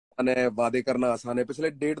है, वादे करना आसान है।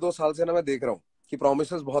 पिछले 1.5-2 साल से ना मैं देख रहा हूँ कि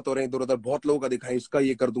प्रोमिसेस बहुत हो रहे हैं इधर उधर, बहुत लोगों का दिखाई, इसका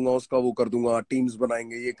ये कर दूंगा, उसका वो कर दूंगा, टीम्स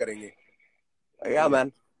बनाएंगे, ये करेंगे। या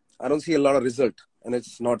man, I don't see a lot of result and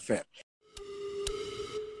it's not fair.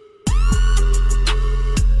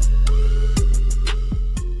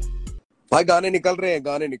 भाई गाने निकल रहे हैं,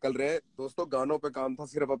 गाने निकल रहे हैं दोस्तों, गानों पे काम था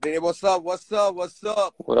सिर्फ अपने। What's up what's up what's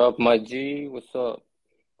up. What up, my G? What's up?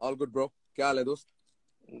 All good bro, क्या हाल है दोस्त?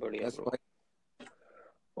 बढ़िया यस bro. भाई,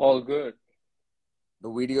 All good. The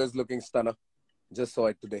video is looking stunner, just saw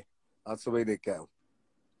it today, आज सुबह ही देख के आया हूँ।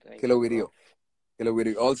 Thank kilo you, video, bro. Kilo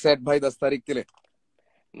video all set भाई 10 तारीख के लिए।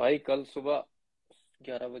 भाई कल सुबह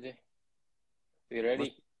 11 बजे You ready?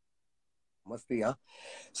 मस्त, मस्ती हाँ।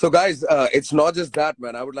 So guys, it's not just that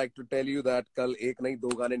man, I would like to tell you that कल एक नहीं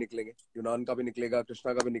 2 गाने निकलेंगे। यूनान का भी निकलेगा,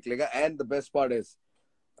 कृष्णा का भी निकलेगा, and the best part is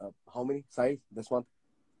how many side this month,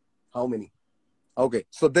 how many? Okay,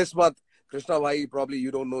 so this month, Krishna bhai, probably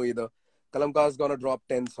you don't know either. Kalamkar is gonna drop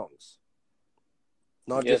 10 songs.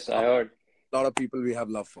 Not Yes, just I a heard. lot of people we have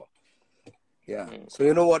love for. Yeah. Hmm. So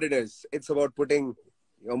you know what it is? It's about putting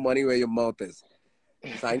your money where your mouth is.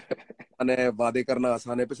 Sign करना है, वादे करना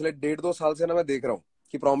आसान है। पिछले 1.5-2 साल से ना मैं देख रहा हूँ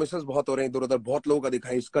कि प्रोमिसेस बहुत हो रहे हैं इधर उधर, बहुत लोगों का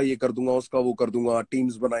दिखाई, इसका ये कर दूंगा, उसका वो कर दूंगा,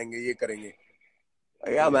 टीम्स बनाएंगे, ये करेंगे।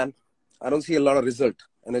 Yeah, man. I don't see a lot of result,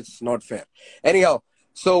 and it's not fair. Anyhow,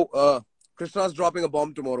 so Krishna's dropping a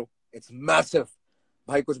bomb tomorrow. It's massive.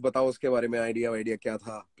 भाई कुछ बताओ उसके बारे में, आइडिया क्या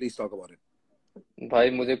था? Please talk about it. भाई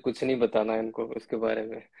मुझे कुछ नहीं बताना है इनको उसके बारे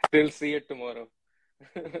में. We'll see it tomorrow.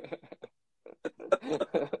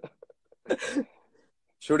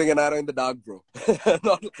 Shooting an arrow in the dark, bro.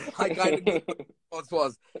 Not, I kind of knew what it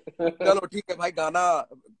was. चलो ठीक है भाई, गाना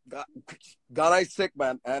is sick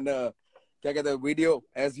man, and क्या कहते हैं, वीडियो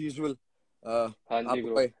as usual. हाँ जी आपको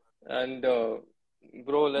bro. भाई And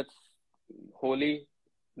bro, let's Holi.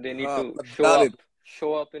 They need हाँ to डाल it.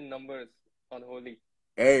 show up in numbers on Holi.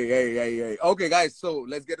 Hey. Okay, guys, so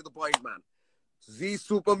let's get to the point, man. Z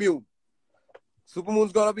Supermoon.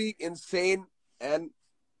 Supermoon's gonna be insane, and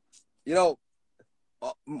you know,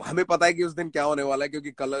 हमें पता है कि उस दिन क्या होने वाला है,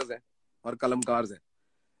 क्योंकि कलर्स हैं और कलमकार्स हैं.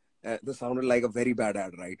 This sounded like a very bad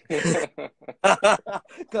ad, right?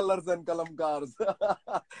 Colours and कलमकार्स.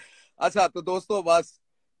 अच्छा तो दोस्तों, बस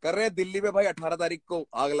कर रहे हैं दिल्ली में भाई, 18 तारीख को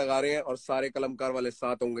आग लगा रहे हैं और सारे कलमकार वाले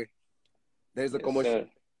साथ होंगे. There is a Yes, commercial, sir.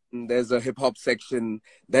 there's a hip hop section,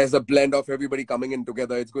 there's a blend of everybody coming in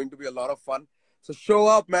together. It's going to be a lot of fun. So show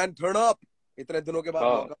up, man, turn up. इतने दिनों के बाद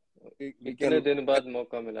हाँ, मौका, we इतने can दिन बाद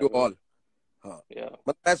मौका मिला you bro. all. हाँ, Yeah.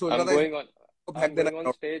 मतलब मैं सोच रहा I'm था going on इसको फेंक I'm देना. going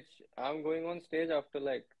on stage. I'm going on stage after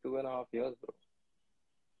like 2.5 years, bro.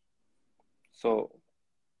 So,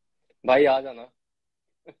 भाई आ जाना.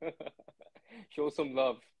 Show some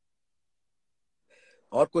love.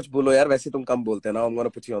 और कुछ बोलो यार, वैसे तुम कम बोलते हैं ना. I'm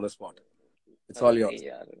gonna put you on the spot. It's all अरे नहीं yours.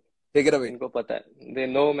 यार, Take it away. इनको पता है. They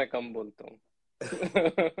know मैं कम बोलता हूँ.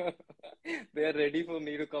 They are ready for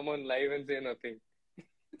me to come on live and say nothing.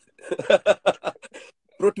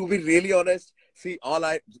 Bro, to be really honest, see,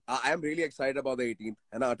 I am really excited about the 18th,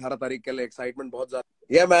 है ना. 18 तारीख के लिए excitement बहुत ज्यादा.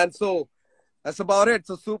 Yeah, man. So that's about it.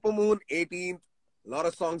 So Supermoon 18th. A lot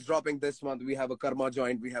of songs dropping this month. We have a Karma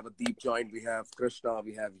joint, we have a Deep joint, we have Krishna,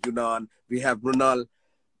 we have Yunan, we have Brunal.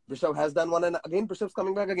 Rishabh has done one, and again Rishabh's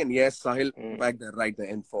coming back again. Yes, Sahil back there, right there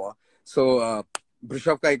in for. So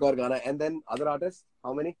Rishabh ka ek aur gana, and then other artists.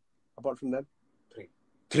 How many apart from them?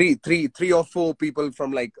 Three or four people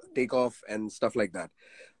from like Takeoff and stuff like that.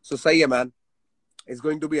 So sahi hai man. It's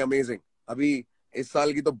going to be amazing. अभी इस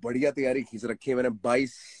साल की तो बढ़िया तैयारी खींच रखी है मैंने.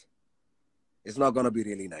 22 is not gonna be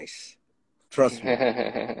really nice. Trust me.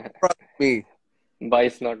 Trust me.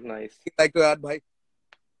 Bice not nice. Like to add भाई,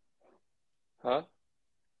 हाँ?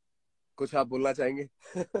 कुछ आप बोलना चाहेंगे?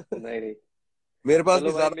 नहीं. मेरे पास भी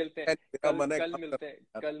चलो भाई ज्यादा मिलते हैं. है, मेरा मन है कल काम मिलते हैं. करने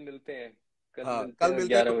का. कल मिलते हैं. कल हाँ, मिलते कल हैं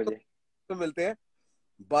मिलते हैं 11 बजे. तो मिलते हैं.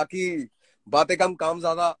 बाकी बातें कम काम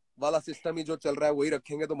ज्यादा वाला सिस्टम ही जो चल रहा है वही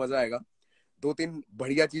रखेंगे तो मजा आएगा. 2-3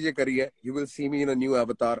 बढ़िया चीजें करी है. You will see me in a new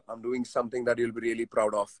avatar. I'm doing something that you'll be really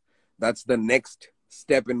proud of. That's the next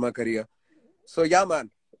step in my career. So yeah,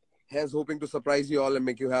 man. Here's hoping to surprise you all and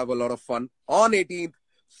make you have a lot of fun. On 18th,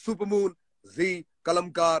 Supermoon, Z,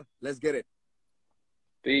 Kalamkar. Let's get it.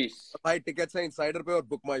 Peace. भाई tickets हैं insider पे और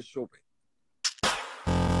book माई show पे.